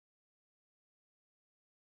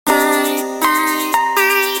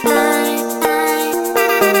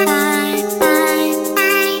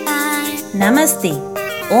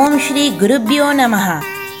Om Shri Gurubhyo Namaha.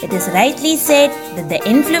 It is rightly said that the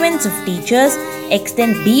influence of teachers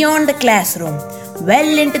extend beyond the classroom,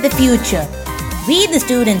 well into the future. We, the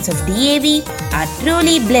students of DAV, are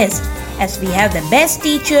truly blessed as we have the best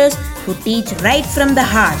teachers who teach right from the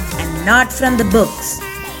heart and not from the books.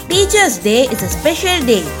 Teachers' Day is a special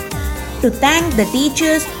day to thank the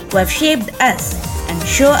teachers who have shaped us and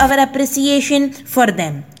show our appreciation for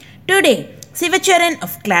them. Today, Sivacharan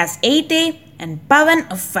of Class 8A and Pavan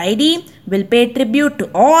of 5D will pay tribute to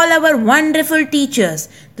all our wonderful teachers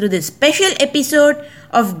through this special episode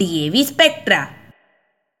of DAV Spectra.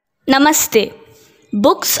 Namaste.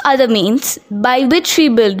 Books are the means by which we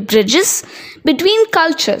build bridges between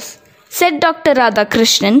cultures, said Dr.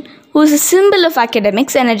 Radhakrishnan, who is a symbol of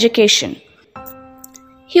academics and education.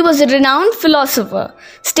 He was a renowned philosopher,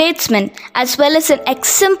 statesman, as well as an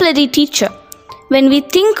exemplary teacher. When we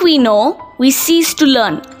think we know, we cease to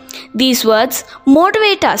learn. These words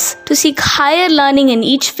motivate us to seek higher learning in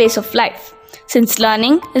each phase of life, since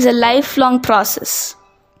learning is a lifelong process.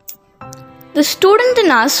 The student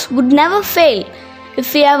in us would never fail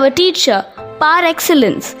if we have a teacher par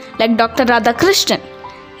excellence like Dr. Radhakrishnan.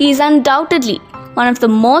 He is undoubtedly one of the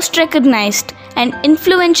most recognized and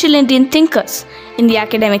influential Indian thinkers in the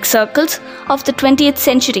academic circles of the 20th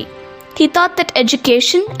century. He thought that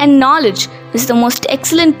education and knowledge is the most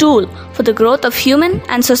excellent tool for the growth of human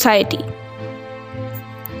and society.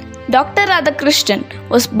 Dr. Radhakrishnan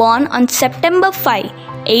was born on September 5,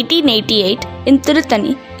 1888 in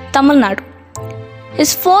Tirutani, Tamil Nadu.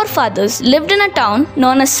 His forefathers lived in a town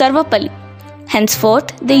known as Sarvapalli.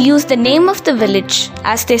 Henceforth, they used the name of the village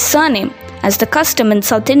as their surname, as the custom in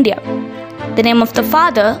South India. The name of the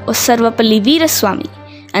father was Sarvapalli Veeraswamy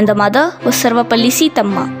and the mother was Sarvapalli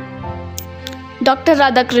Seethamma. Dr.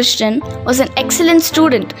 Radhakrishnan was an excellent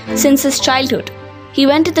student since his childhood. He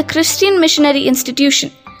went to the Christian Missionary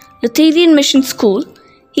Institution, Lutheran Mission School.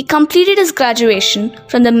 He completed his graduation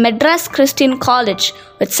from the Madras Christian College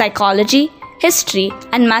with psychology, history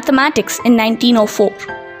and mathematics in 1904.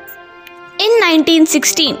 In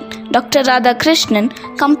 1916, Dr.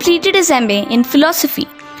 Radhakrishnan completed his MA in philosophy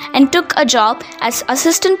and took a job as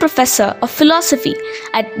assistant professor of philosophy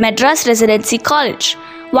at Madras Residency College.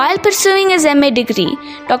 While pursuing his MA degree,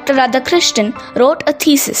 Dr. Radhakrishnan wrote a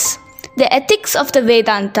thesis, The Ethics of the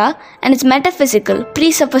Vedanta and its Metaphysical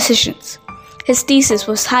Presuppositions. His thesis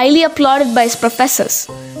was highly applauded by his professors.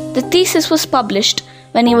 The thesis was published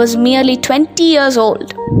when he was merely 20 years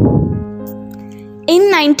old. In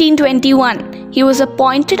 1921, he was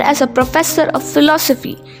appointed as a professor of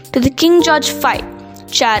philosophy to the King George V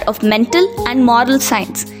Chair of Mental and Moral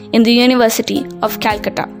Science in the University of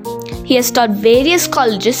Calcutta. He has taught various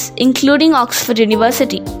colleges, including Oxford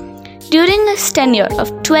University. During his tenure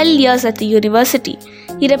of 12 years at the university,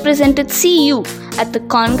 he represented CU at the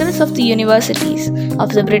Congress of the Universities of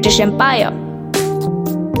the British Empire.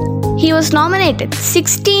 He was nominated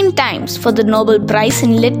 16 times for the Nobel Prize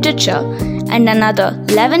in Literature and another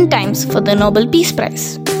 11 times for the Nobel Peace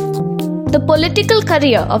Prize. The political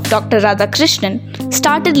career of Dr. Radhakrishnan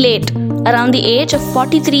started late, around the age of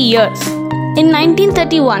 43 years. In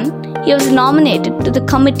 1931, he was nominated to the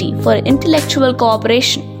Committee for Intellectual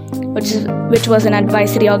Cooperation, which was an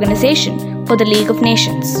advisory organization for the League of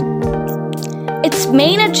Nations. Its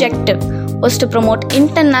main objective was to promote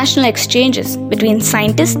international exchanges between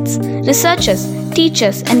scientists, researchers,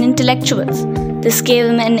 teachers, and intellectuals. This gave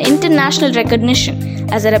him an international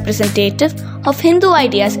recognition as a representative of Hindu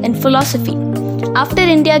ideas and philosophy. After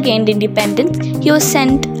India gained independence, he was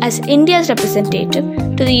sent as India's representative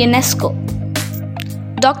to the UNESCO.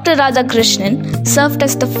 Dr. Radhakrishnan served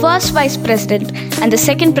as the first Vice President and the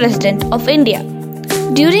second President of India.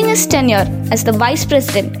 During his tenure as the Vice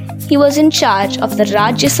President, he was in charge of the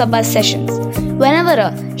Rajya Sabha sessions. Whenever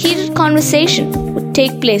a heated conversation would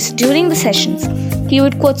take place during the sessions, he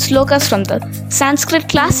would quote slokas from the Sanskrit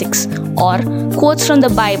classics or quotes from the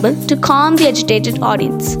Bible to calm the agitated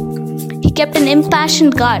audience. He kept an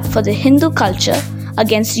impassioned guard for the Hindu culture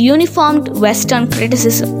against uniformed Western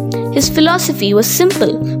criticism. His philosophy was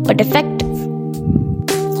simple but effective.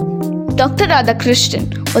 Dr.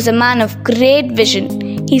 Radhakrishnan was a man of great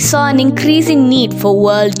vision. He saw an increasing need for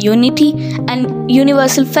world unity and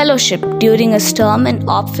universal fellowship during his term in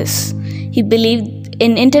office. He believed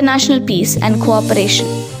in international peace and cooperation.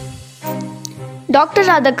 Dr.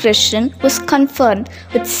 Radhakrishnan was conferred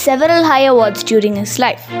with several high awards during his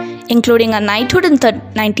life, including a knighthood in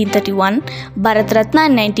 1931, Bharat Ratna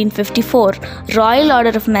in 1954, Royal Order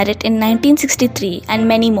of Merit in 1963, and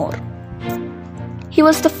many more. He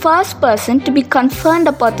was the first person to be conferred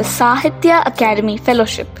upon the Sahitya Academy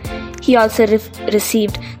Fellowship. He also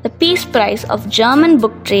received the Peace Prize of German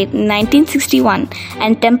Book Trade in 1961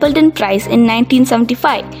 and Templeton Prize in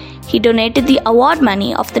 1975. He donated the award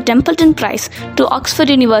money of the Templeton Prize to Oxford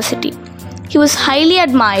University. He was highly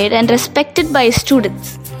admired and respected by his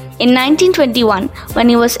students. In 1921, when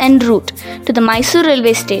he was en route to the Mysore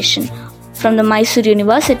railway station from the Mysore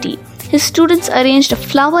University, his students arranged a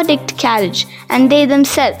flower-decked carriage and they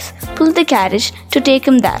themselves pulled the carriage to take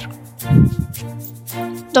him there.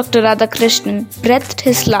 Dr. Radhakrishnan breathed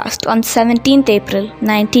his last on 17th April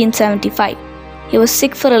 1975. He was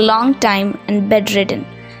sick for a long time and bedridden.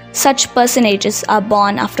 Such personages are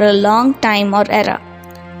born after a long time or era.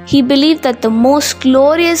 He believed that the most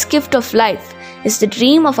glorious gift of life is the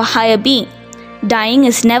dream of a higher being. Dying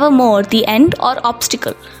is never more the end or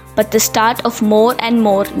obstacle, but the start of more and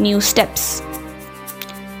more new steps.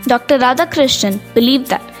 Dr. Radhakrishnan believed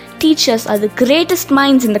that teachers are the greatest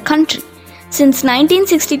minds in the country. Since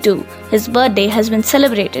 1962, his birthday has been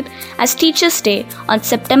celebrated as Teachers' Day on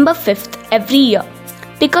September 5th every year.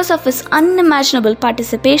 Because of his unimaginable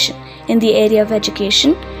participation in the area of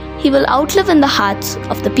education, he will outlive in the hearts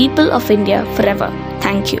of the people of India forever.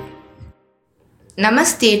 Thank you.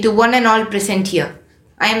 Namaste to one and all present here.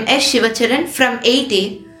 I am S. Shivacharan from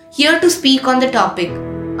 8A, here to speak on the topic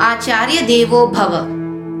Acharya Devo Bhava.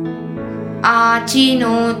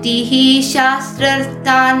 Achinoti hi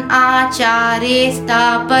shastrarthan acare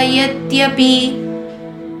stapayatyapi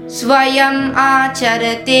Swayam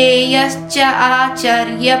acharate yascha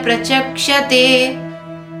acharya prachakshate.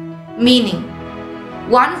 Meaning,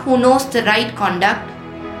 one who knows the right conduct,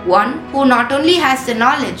 one who not only has the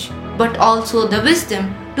knowledge but also the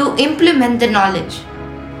wisdom to implement the knowledge,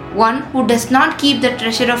 one who does not keep the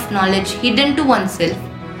treasure of knowledge hidden to oneself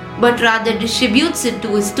but rather distributes it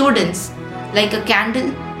to his students like a candle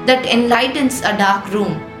that enlightens a dark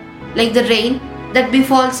room, like the rain that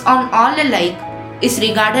befalls on all alike, is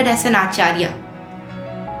regarded as an acharya.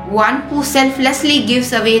 One who selflessly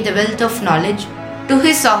gives away the wealth of knowledge to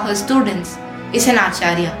his or her students is an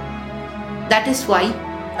acharya. That is why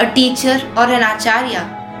a teacher or an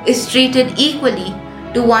acharya is treated equally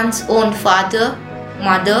to one's own father,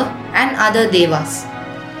 mother and other devas.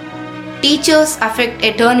 Teachers affect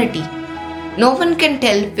eternity. No one can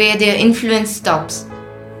tell where their influence stops.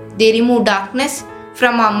 They remove darkness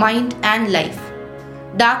from our mind and life.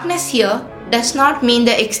 Darkness here does not mean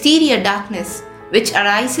the exterior darkness which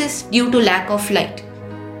arises due to lack of light,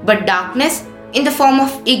 but darkness in the form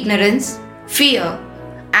of ignorance, fear,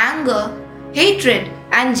 anger, hatred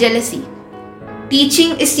and jealousy.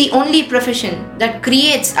 Teaching is the only profession that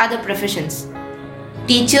creates other professions.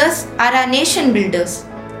 Teachers are our nation builders.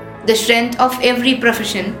 The strength of every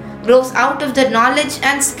profession grows out of the knowledge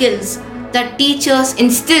and skills that teachers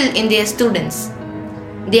instill in their students.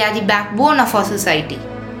 They are the backbone of our society.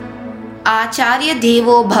 Acharya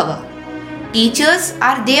Devo Bhava. Teachers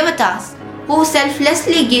are devatas who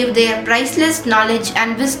selflessly give their priceless knowledge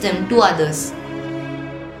and wisdom to others.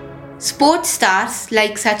 Sports stars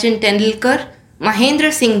like Sachin Tendulkar,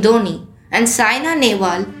 Mahendra Singh Dhoni and Saina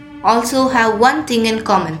Nehwal also have one thing in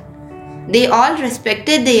common. They all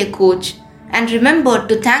respected their coach and remembered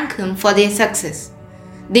to thank him for their success.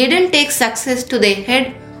 They didn't take success to their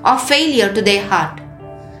head or failure to their heart.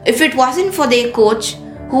 If it wasn't for their coach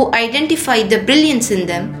who identified the brilliance in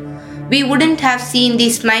them, we wouldn't have seen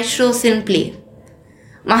these maestros in play.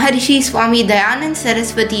 Maharishi Swami Dayanand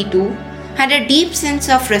Saraswati too had a deep sense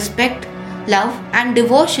of respect, love and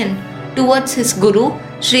devotion towards his guru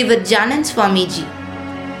Sri Vidyanand Swamiji.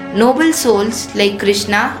 Noble souls like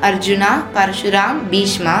Krishna, Arjuna, Parshuram,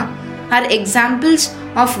 Bhishma are examples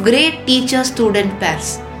of great teacher-student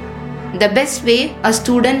pairs. The best way a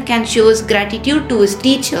student can show his gratitude to his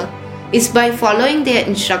teacher is by following their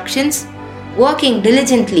instructions, working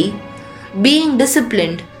diligently, being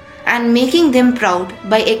disciplined, and making them proud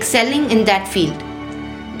by excelling in that field.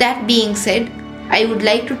 That being said, I would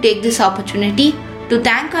like to take this opportunity to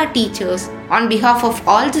thank our teachers on behalf of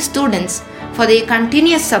all the students for their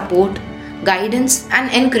continuous support, guidance,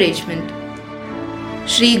 and encouragement.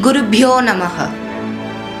 Shri Gurubhyo Namaha.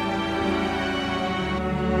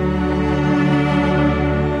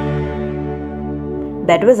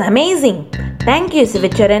 That was amazing. Thank you,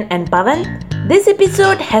 Sivacharan and Pavan. This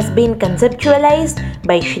episode has been conceptualized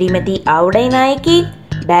by Srimati Audai Nayaki,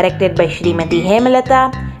 directed by Srimati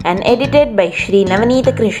Hemalata, and edited by Shri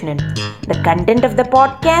Navanitha Krishnan. The content of the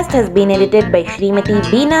podcast has been edited by Srimati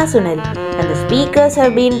Beena Sunil, and the speakers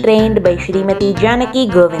have been trained by Srimati Janaki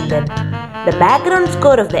Govindan. The background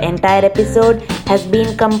score of the entire episode has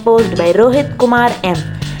been composed by Rohit Kumar M,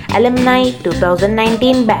 Alumni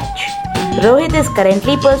 2019 batch. Rohit is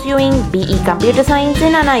currently pursuing BE Computer Science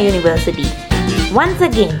in Anna University. Once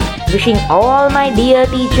again, wishing all my dear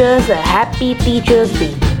teachers a happy Teachers'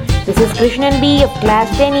 Day. This is Krishnan B of Class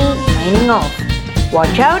 10E signing off.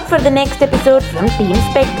 Watch out for the next episode from Team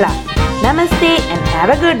Spectra. Namaste and have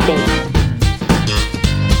a good day.